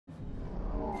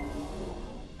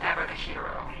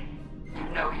hero. You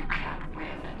know you can't win,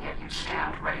 and yet you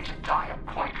stand ready to die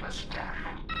a pointless death.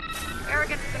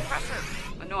 Arrogance is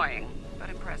impressive. Annoying, but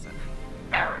impressive.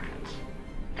 Arrogance?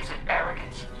 Is it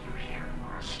arrogance you hear,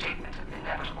 or a statement of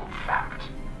inevitable fact?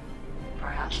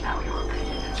 Perhaps now your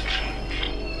opinion has changed.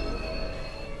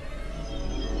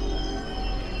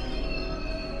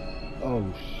 Oh,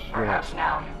 shit. Perhaps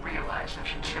now you realize the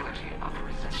futility of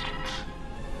resistance.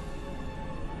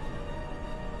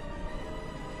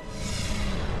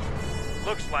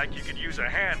 Looks like you could use a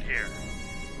hand here.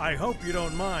 I hope you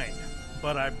don't mind,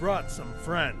 but I brought some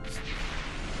friends.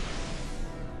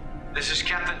 This is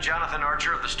Captain Jonathan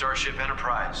Archer of the Starship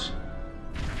Enterprise.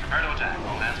 Prepare to attack.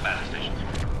 All hands battle stations.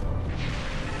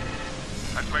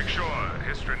 Let's make sure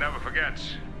history never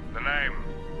forgets the name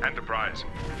Enterprise.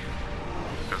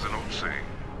 There's an old saying,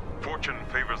 fortune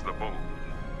favors the bold.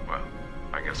 Well,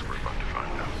 I guess we're about to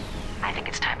find out. I think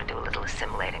it's time to do a little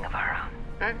assimilating of our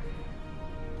own.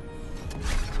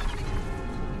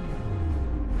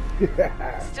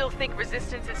 Still think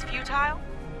resistance is futile?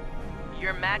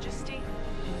 Your Majesty?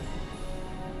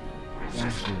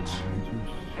 Resistance.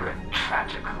 You're a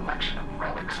tragic collection of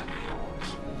relics and fools.